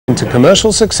To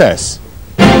commercial success.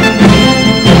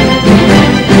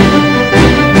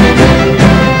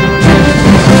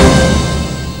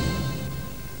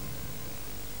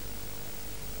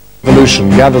 Evolution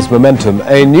gathers momentum.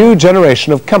 A new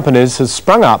generation of companies has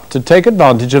sprung up to take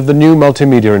advantage of the new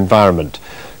multimedia environment.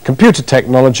 Computer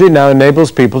technology now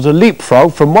enables people to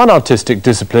leapfrog from one artistic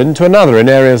discipline to another in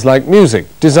areas like music,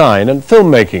 design and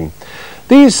filmmaking.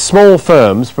 These small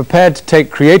firms prepared to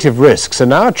take creative risks are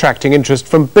now attracting interest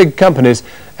from big companies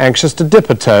anxious to dip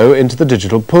a toe into the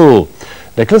digital pool.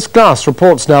 Nicholas Glass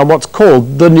reports now what's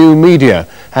called the new media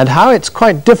and how it's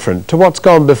quite different to what's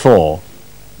gone before.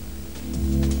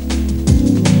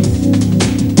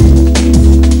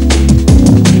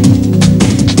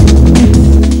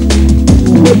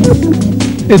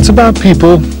 It's about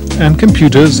people and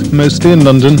computers, mostly in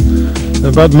London,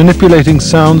 about manipulating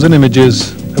sounds and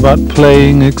images, about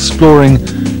playing, exploring,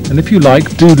 and if you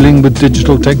like, doodling with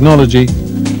digital technology.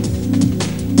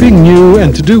 Being new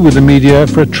and to do with the media,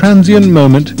 for a transient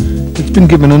moment, it's been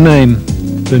given a name,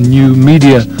 the new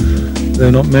media,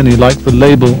 though not many like the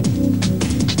label.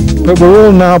 But we're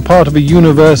all now part of a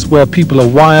universe where people are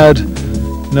wired,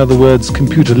 in other words,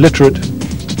 computer literate.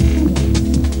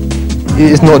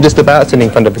 It's not just about sitting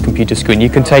in front of a computer screen. You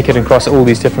can take it across all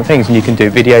these different things, and you can do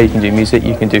video, you can do music,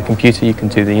 you can do computer, you can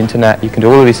do the internet, you can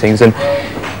do all of these things, and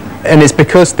it's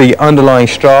because the underlying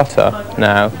strata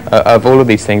now of all of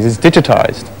these things is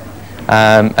digitized,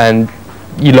 and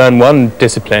you learn one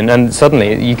discipline and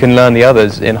suddenly you can learn the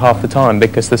others in half the time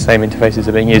because the same interfaces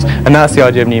are being used, and that's the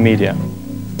idea of new media.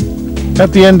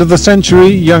 At the end of the century,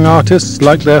 young artists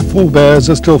like their forebears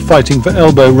are still fighting for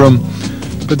elbow room.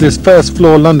 But this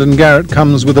first-floor London garret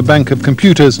comes with a bank of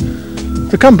computers.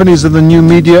 The companies of the new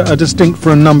media are distinct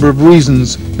for a number of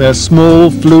reasons. They're small,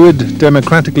 fluid,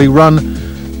 democratically run.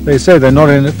 They say they're not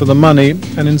in it for the money,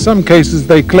 and in some cases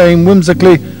they claim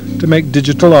whimsically to make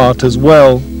digital art as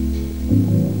well.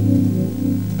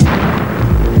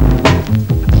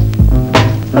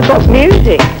 I've got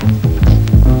music.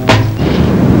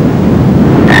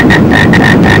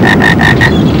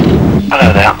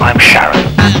 Hello there, I'm Sharon.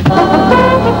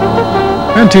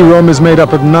 Antirom is made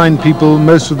up of 9 people,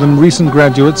 most of them recent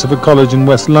graduates of a college in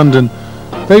West London.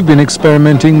 They've been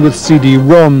experimenting with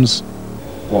CD-ROMs.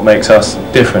 What makes us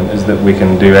different is that we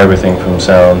can do everything from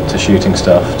sound to shooting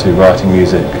stuff to writing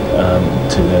music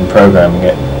to then programming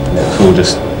it, and it all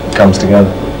just comes together.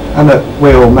 And that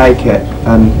we all make it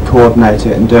and coordinate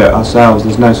it and do it ourselves.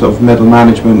 There's no sort of middle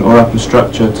management or upper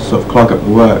structure to sort of clog up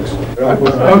the works.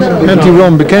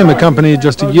 Antirom became a company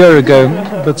just a year ago,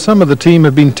 but some of the team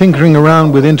have been tinkering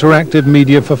around with interactive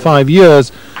media for 5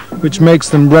 years, which makes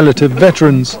them relative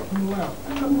veterans.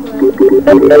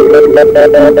 They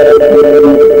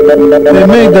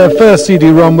made their first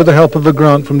CD-ROM with the help of a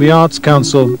grant from the Arts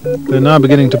Council. They're now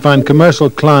beginning to find commercial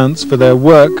clients for their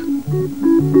work.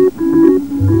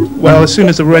 Well, as soon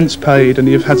as the rent's paid and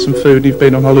you've had some food and you've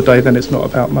been on holiday, then it's not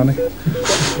about money.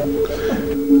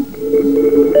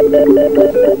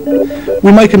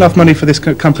 We make enough money for this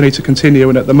company to continue,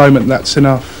 and at the moment that's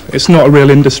enough. It's not a real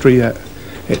industry yet.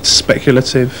 It's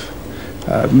speculative.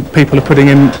 People are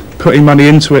putting money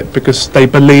into it because they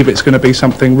believe it's going to be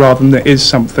something rather than it is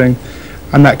something,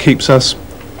 and that keeps us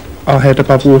our head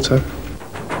above water.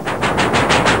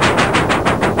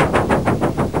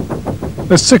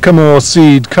 A sycamore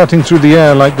seed cutting through the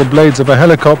air like the blades of a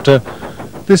helicopter.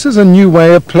 This is a new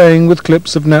way of playing with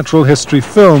clips of natural history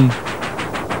film.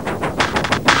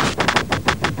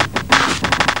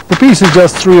 The piece is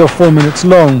just 3 or 4 minutes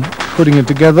long. Putting it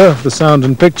together, the sound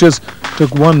and pictures,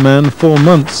 took one man 4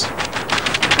 months.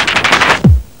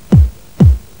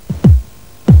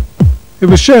 It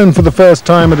was shown for the first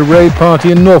time at a rave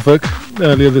party in Norfolk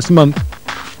earlier this month.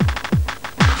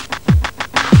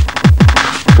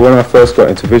 When I first got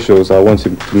into visuals, I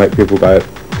wanted to make people go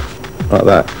like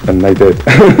that, and they did.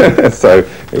 So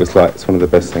it was like, it's one of the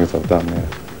best things I've done, yeah.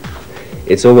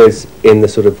 It's always in the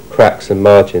sort of cracks and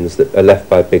margins that are left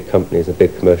by big companies and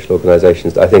big commercial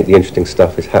organisations that I think the interesting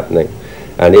stuff is happening.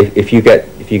 And if you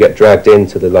get dragged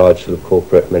into the large sort of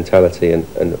corporate mentality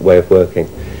and way of working,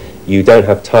 you don't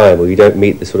have time, or you don't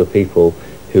meet the sort of people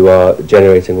who are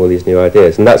generating all these new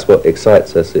ideas, and that's what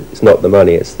excites us. It's not the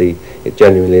money, it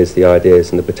genuinely is the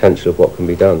ideas and the potential of what can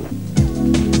be done.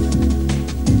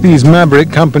 These maverick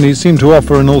companies seem to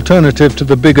offer an alternative to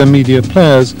the bigger media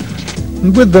players,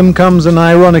 and with them comes an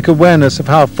ironic awareness of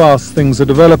how fast things are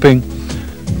developing.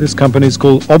 This company is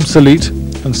called Obsolete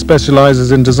and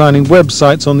specializes in designing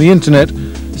websites on the internet,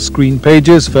 screen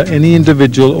pages for any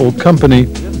individual or company.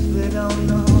 If they don't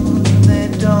know, they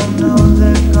don't know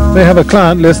they're gone. They have a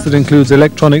client list that includes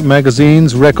electronic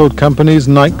magazines, record companies,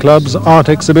 nightclubs, art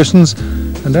exhibitions,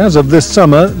 and as of this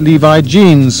summer, Levi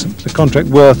Jeans, a contract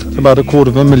worth about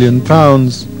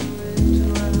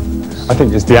 £250,000. I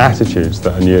think it's the attitudes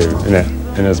that are new in it,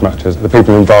 in as much as the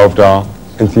people involved are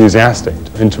enthusiastic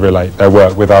to interrelate their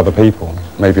work with other people.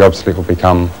 Maybe Obsolete will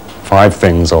become 5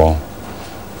 things or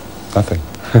nothing.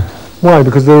 Why?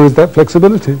 Because there is that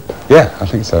flexibility? Yeah, I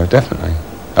think so, definitely.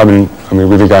 I mean,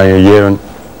 we've been going a year and a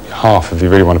half, if you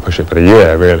really want to push it, but a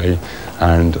year, really,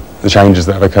 and the changes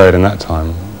that have occurred in that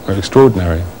time are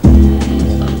extraordinary.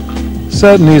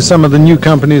 Certainly some of the new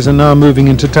companies are now moving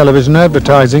into television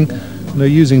advertising, and they're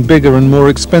using bigger and more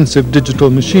expensive digital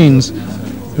machines.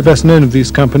 The best known of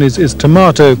these companies is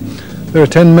Tomato. There are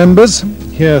 10 members.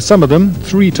 Here are some of them,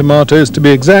 3 tomatoes to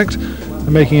be exact,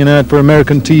 are making an ad for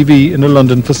American TV in a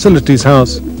London facilities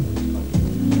house.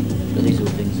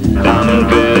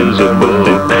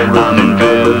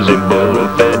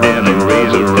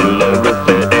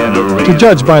 To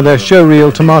judge by their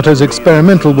showreel, Tomato's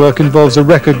experimental work involves a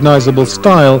recognizable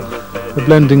style, a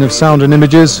blending of sound and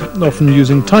images, often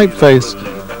using typeface.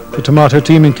 The Tomato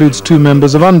team includes 2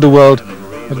 members of Underworld,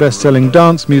 a best-selling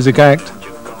dance music act.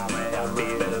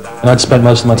 I'd spent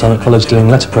most of my time at college doing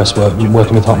letterpress work,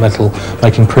 working with hot metal,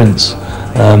 making prints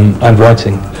and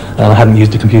writing. And I hadn't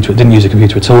used a computer, didn't use a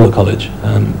computer at all at college.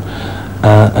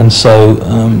 And so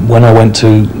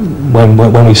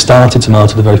when we started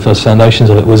Tomato, the very first foundations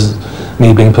of it was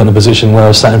me being put in a position where I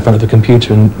was sat in front of a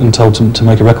computer and told to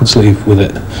make a record sleeve with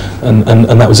it. And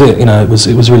that was it, you know, it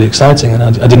was really exciting, and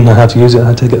I didn't know how to use it. I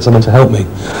had to get someone to help me.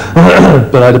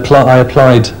 But I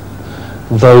applied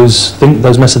those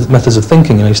methods of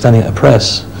thinking, you know, standing at a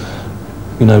press,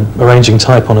 you know, arranging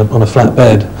type on a flat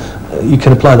bed. You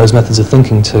can apply those methods of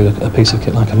thinking to a piece of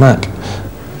kit like a Mac.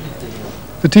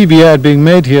 The TV ad being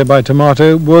made here by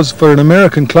Tomato was for an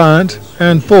American client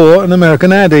and for an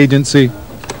American ad agency.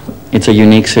 It's a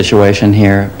unique situation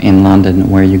here in London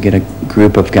where you get a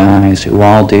group of guys who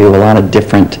all do a lot of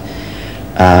different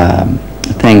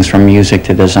things, from music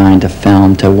to design to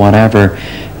film to whatever,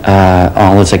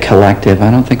 all as a collective. I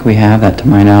don't think we have that, to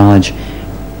my knowledge,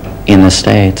 in the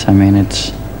States. I mean,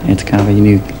 it's kind of a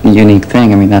unique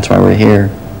thing. I mean, that's why we're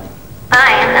here.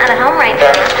 I am not at home right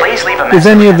now. Please leave a message. Is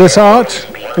any of this art?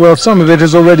 Well, some of it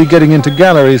is already getting into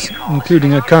galleries,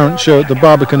 including a current show at the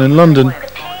Barbican in London.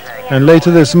 And later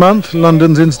this month,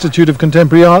 London's Institute of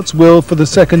Contemporary Arts will, for the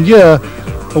 2nd year,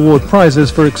 award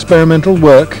prizes for experimental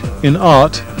work in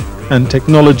art and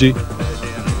technology.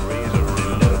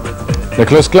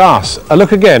 Nicholas Glass, a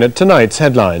look again at tonight's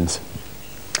headlines.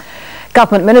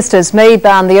 Government ministers may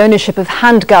ban the ownership of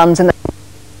handguns in the